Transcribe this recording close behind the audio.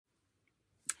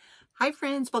Hi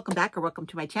friends, welcome back or welcome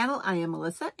to my channel. I am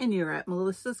Melissa and you're at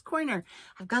Melissa's Corner.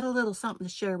 I've got a little something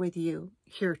to share with you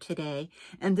here today.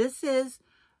 And this is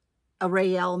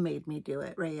Raelle made me do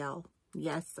it. Raelle,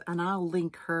 yes. And I'll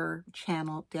link her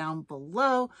channel down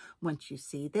below once you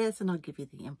see this, and I'll give you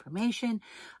the information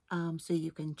so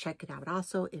you can check it out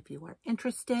also if you are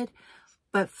interested.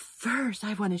 But first,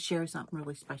 I want to share something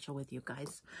really special with you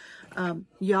guys.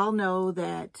 Y'all know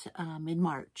that in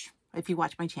March, if you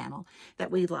watch my channel,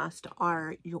 that we lost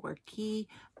our Yorkie,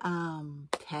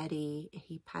 Teddy.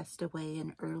 He passed away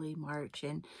in early March,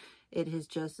 and it has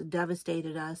just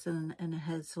devastated us and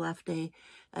has left a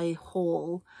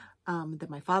hole. That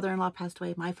my father-in-law passed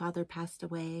away, my father passed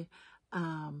away,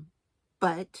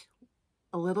 but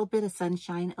a little bit of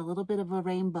sunshine, a little bit of a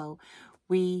rainbow.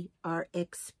 We are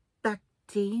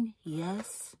expecting,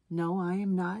 yes, no, I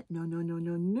am not,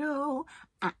 no.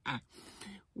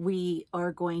 We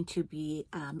are going to be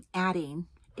adding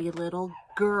a little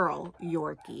girl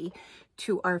Yorkie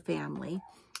to our family.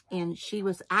 And she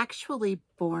was actually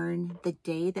born the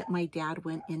day that my dad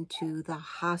went into the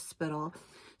hospital.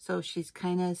 So she's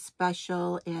kind of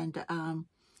special, and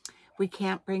we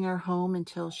can't bring her home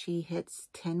until she hits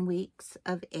 10 weeks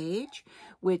of age,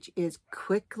 which is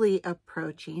quickly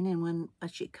approaching. And when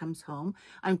she comes home,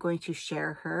 I'm going to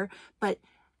share her. But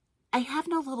I have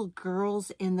no little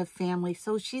girls in the family,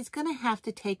 so she's going to have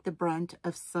to take the brunt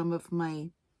of some of my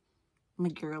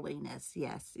girliness.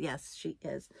 Yes, she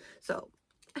is. So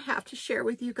I have to share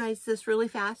with you guys this really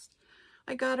fast.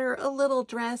 I got her a little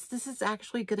dress. This is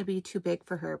actually going to be too big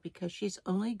for her because she's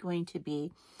only going to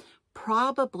be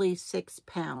probably 6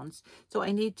 pounds. So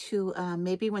I need to,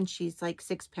 maybe when she's like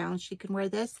 6 pounds, she can wear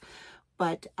this.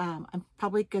 But I'm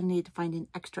probably going to need to find an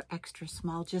extra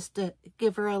small just to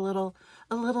give her a little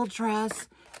dress.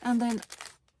 And then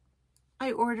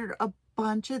I ordered a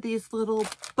bunch of these little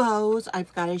bows.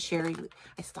 I've got to share you.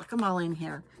 I stuck them all in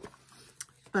here.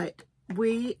 But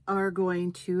we are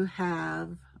going to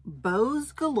have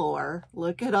bows galore.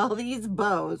 Look at all these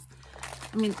bows.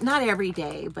 I mean, not every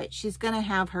day, but she's going to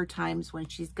have her times when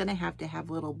she's going to have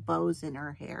little bows in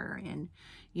her hair. And,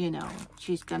 you know,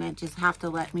 she's going to just have to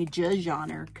let me judge on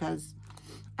her because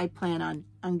I plan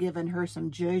on giving her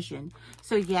some judging.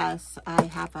 So, yes, I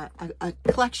have a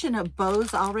collection of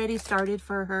bows already started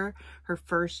for her. Her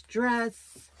first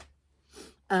dress,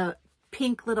 a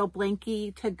pink little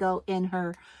blankie to go in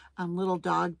her little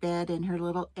dog bed in her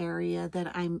little area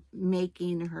that I'm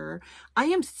making her. I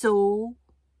am so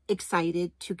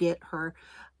excited to get her,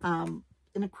 and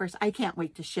of course I can't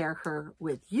wait to share her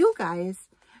with you guys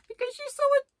because she's so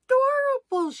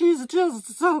adorable. She's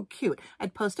just so cute.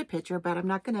 I'd post a picture, but I'm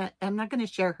not gonna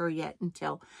share her yet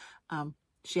until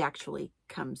she actually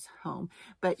comes home.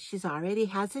 But she's already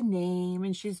has a name,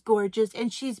 and she's gorgeous,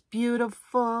 and she's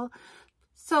beautiful.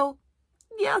 So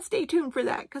yeah, stay tuned for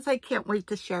that because I can't wait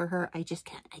to share her. I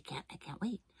can't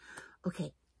wait.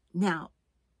 Okay, now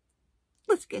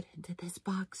let's get into this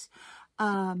box.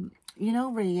 You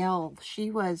know, Raelle, she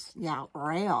was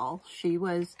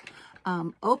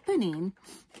opening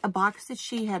a box that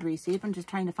she had received. I'm just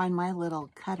trying to find my little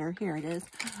cutter. Here it is.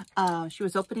 She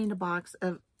was opening a box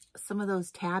of some of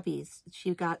those Tabbies.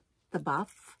 She got the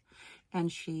buff and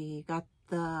she got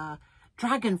the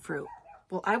dragon fruit.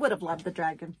 Well, I would have loved the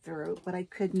dragon fruit, but I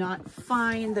could not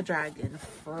find the dragon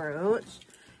fruit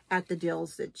at the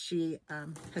deals that she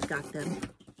had got them.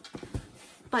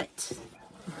 But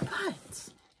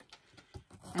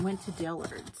I went to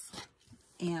Dillards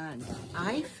and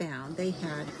I found they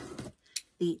had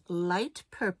the light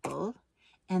purple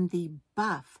and the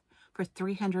buff for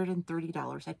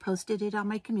 $330. I posted it on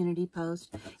my community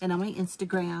post and on my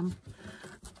Instagram,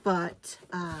 but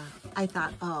I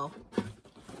thought, oh,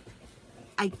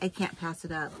 I can't pass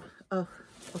it up. Oh,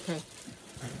 okay.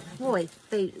 Boy,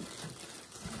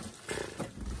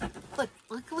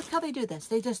 Look how they do this.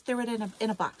 They just threw it in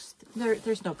a box.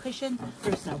 There's no cushion.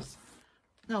 There's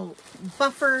no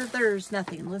buffer. There's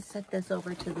nothing. Let's set this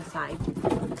over to the side.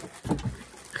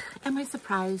 Am I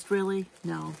surprised? Really?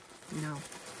 No.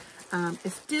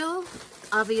 It's still,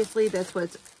 obviously, this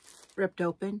was ripped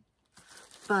open,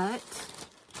 but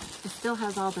it still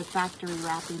has all the factory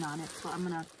wrapping on it. So I'm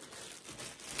gonna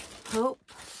hope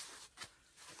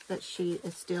that she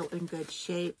is still in good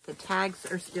shape. The tags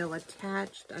are still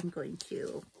attached. I'm going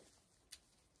to,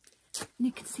 and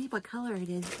you can see what color it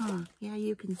is, huh? Yeah,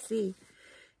 you can see.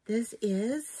 This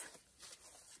is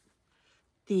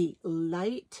the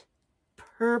light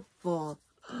purple.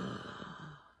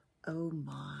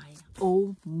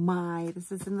 Oh my,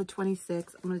 this is in the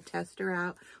 26. I'm going to test her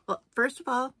out. Well, first of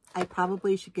all, I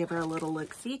probably should give her a little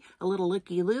look-see, a little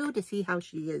looky-loo to see how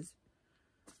she is.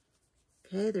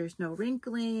 Okay, there's no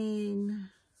wrinkling.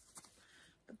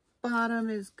 The bottom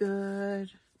is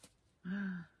good.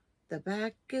 The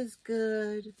back is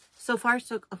good. So far,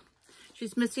 so... Oh,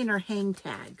 she's missing her hang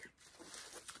tag.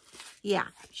 Yeah,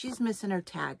 she's missing her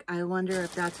tag. I wonder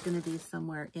if that's going to be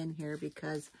somewhere in here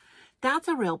because that's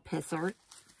a real pisser.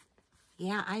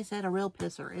 Yeah, I said a real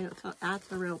pisser.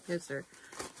 That's a real pisser.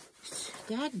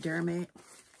 Daddermit.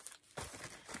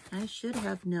 I should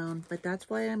have known, but that's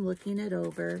why I'm looking it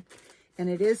over. And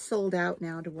it is sold out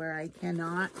now to where I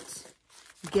cannot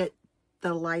get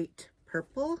the light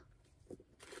purple.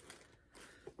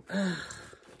 Ugh.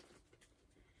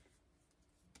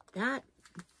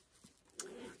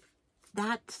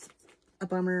 That's a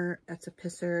bummer. That's a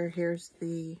pisser. Here's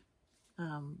the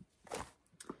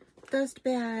dust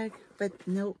bag, but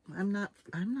nope, I'm not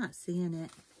seeing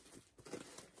it.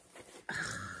 Ugh.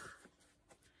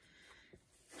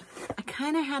 I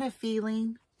kind of had a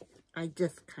feeling. I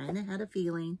just kind of had a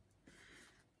feeling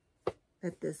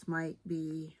that this might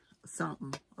be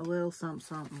something, a little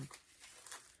something.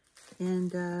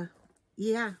 And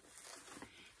yeah,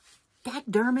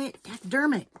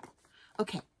 daddermit.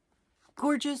 Okay,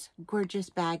 gorgeous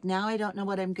bag. Now I don't know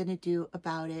what I'm gonna do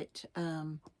about it,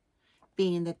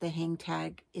 being that the hang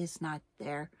tag is not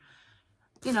there.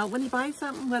 You know, when you buy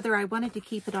something, whether I wanted to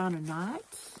keep it on or not,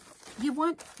 you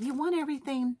want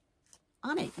everything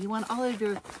on it. You want all of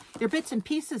your bits and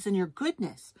pieces and your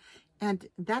goodness, and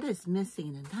that is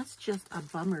missing, and that's just a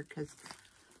bummer because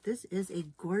this is a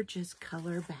gorgeous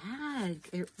color bag.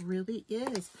 It really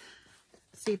is.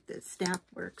 See if the snap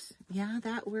works. Yeah,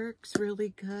 that works really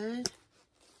good.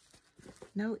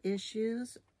 No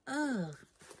issues. Ugh.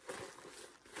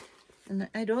 And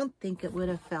I don't think it would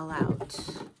have fell out.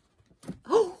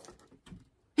 Oh,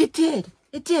 it did.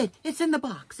 It did. It's in the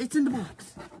box. It's in the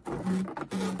box.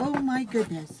 Oh my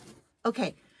goodness.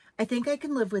 Okay, I think I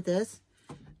can live with this.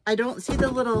 I don't see the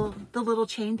little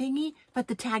chain thingy, but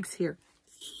the tag's here.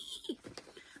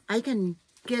 I can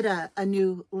get a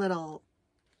new little,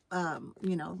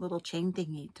 you know, little chain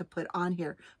thingy to put on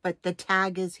here, but the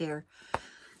tag is here.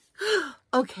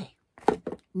 Okay,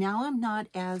 now I'm not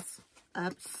as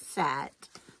upset.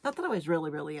 Not that I was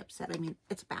really upset. I mean,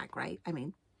 it's a bag, right? I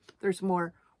mean, there's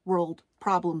more world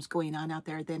problems going on out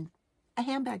there than a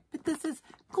handbag, but this is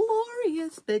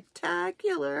glorious,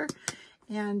 spectacular.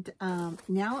 And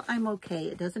now I'm okay.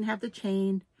 It doesn't have the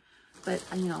chain, but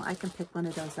you know, I can pick one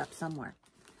of those up somewhere.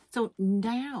 So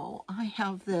now I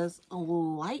have this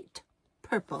light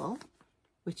purple,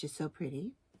 which is so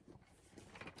pretty.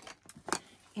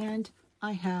 And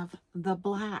I have the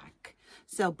black.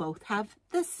 So both have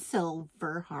the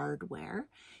silver hardware.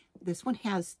 This one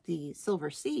has the silver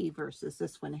C versus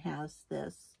this one has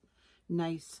this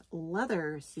nice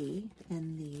leather C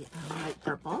in the light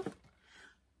purple.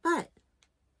 But,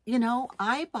 you know,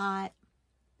 I bought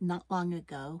not long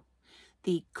ago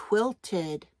the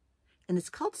quilted, and it's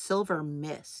called Silver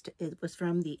Mist. It was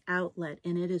from the outlet,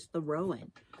 and it is the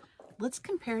Rowan. Let's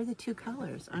compare the two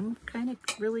colors. I'm kind of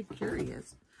really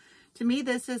curious. To me,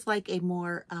 this is like a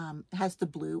more, has the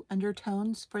blue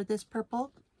undertones for this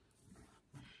purple.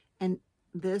 And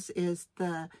this is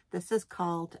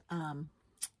called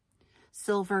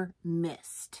Silver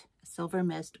Mist. Silver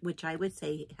Mist, which I would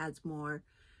say has more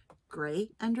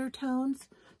gray undertones.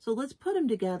 So let's put them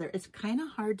together. It's kind of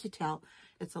hard to tell.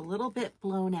 It's a little bit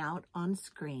blown out on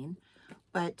screen,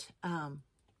 but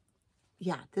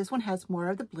yeah, this one has more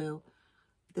of the blue.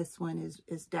 This one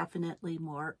is definitely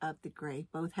more of the gray.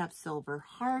 Both have silver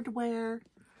hardware.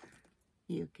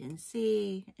 You can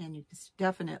see, and you can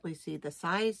definitely see the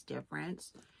size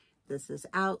difference. This is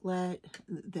outlet.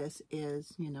 This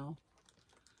is, you know,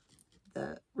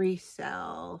 the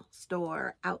resale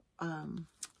store out,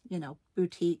 you know,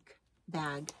 boutique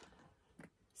bag.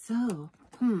 So,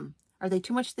 are they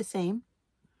too much the same?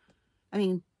 I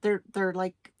mean, they're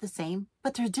like the same,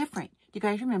 but they're different. Do you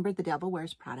guys remember The Devil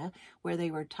Wears Prada, where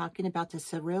they were talking about the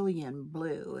cerulean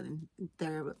blue and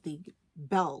the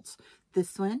belts?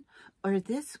 This one or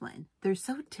this one? They're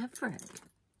so different.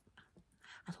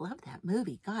 I love that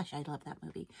movie. Gosh, I love that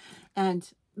movie. And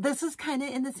this is kind of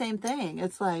in the same thing.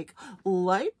 It's like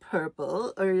light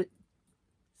purple or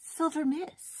silver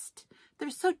mist. They're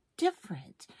so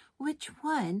different. Which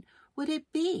one would it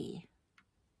be?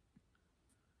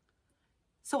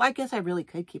 So I guess I really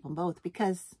could keep them both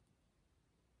because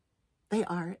they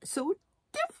are so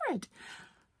different.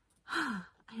 I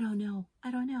don't know.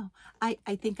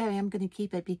 I think I am going to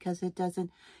keep it because it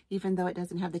doesn't, even though it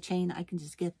doesn't have the chain, I can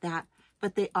just get that.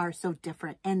 But they are so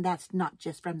different. And that's not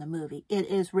just from the movie. It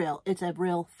is real. It's a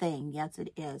real thing. Yes,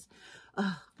 it is.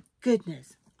 Oh,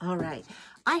 goodness. All right.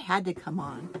 I had to come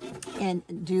on and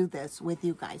do this with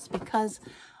you guys because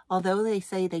although they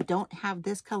say they don't have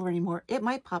this color anymore, it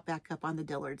might pop back up on the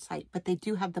Dillards site, but they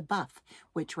do have the buff,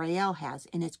 which Raelle has,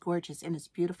 and it's gorgeous and it's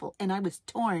beautiful. And I was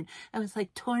torn. I was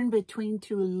like torn between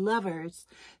two lovers,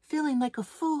 feeling like a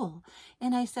fool.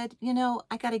 And I said, you know,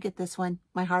 I got to get this one.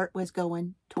 My heart was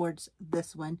going towards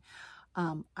this one.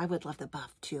 I would love the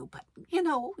buff too, but you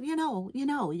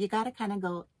got to kind of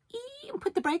go,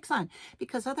 put the brakes on,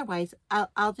 because otherwise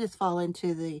I'll just fall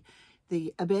into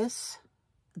the abyss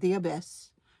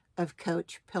of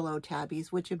Coach pillow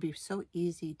tabbies, which would be so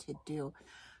easy to do.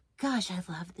 Gosh, I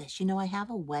love this. You know, I have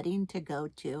a wedding to go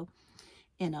to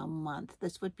in a month.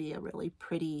 This would be a really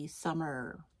pretty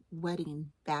summer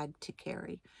wedding bag to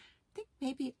carry. I think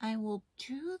maybe I will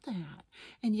do that.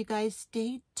 And you guys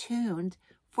stay tuned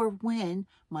for when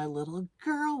my little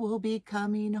girl will be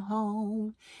coming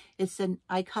home.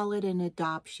 I call it an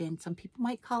adoption. Some people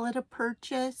might call it a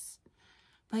purchase,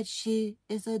 but she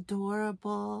is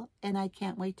adorable and I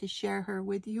can't wait to share her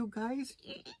with you guys.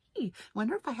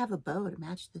 Wonder if I have a bow to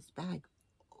match this bag.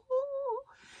 Ooh.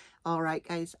 All right,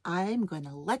 guys, I'm going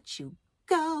to let you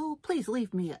go. Please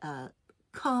leave me a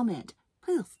comment.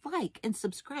 Please like and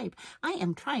subscribe. I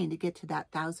am trying to get to that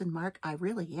 1,000 mark. I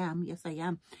really am. Yes, I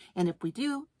am. And if we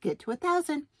do get to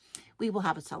 1,000, we will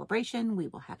have a celebration. We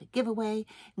will have a giveaway,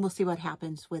 and we'll see what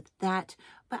happens with that.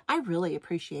 But I really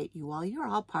appreciate you all. You're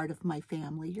all part of my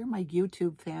family. You're my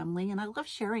YouTube family, and I love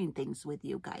sharing things with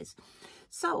you guys.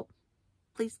 So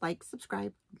please like,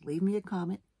 subscribe, leave me a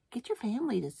comment. Get your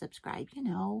family to subscribe, you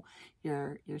know,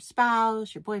 your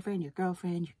spouse, your boyfriend, your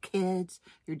girlfriend, your kids,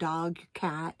 your dog, your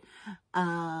cat,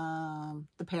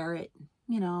 the parrot,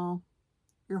 you know,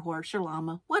 your horse, your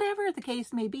llama, whatever the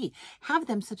case may be. Have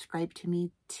them subscribe to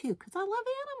me too, because I love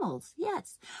animals.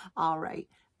 Yes. All right.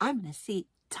 I'm going to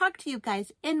talk to you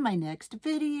guys in my next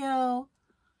video.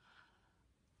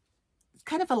 It's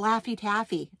kind of a Laffy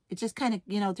Taffy. It's just kind of,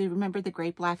 you know, do you remember the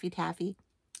grape Laffy Taffy?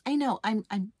 I know I'm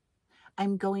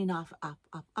going off.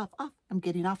 I'm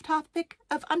getting off topic.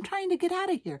 I'm trying to get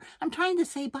out of here. I'm trying to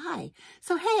say bye.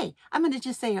 So, hey, I'm going to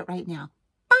just say it right now.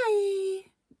 Bye.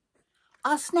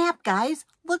 Oh, snap, guys.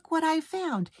 Look what I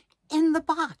found in the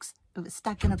box. It was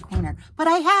stuck in a corner, but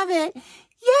I have it.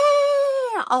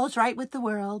 Yay! All's right with the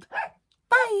world.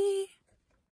 Bye.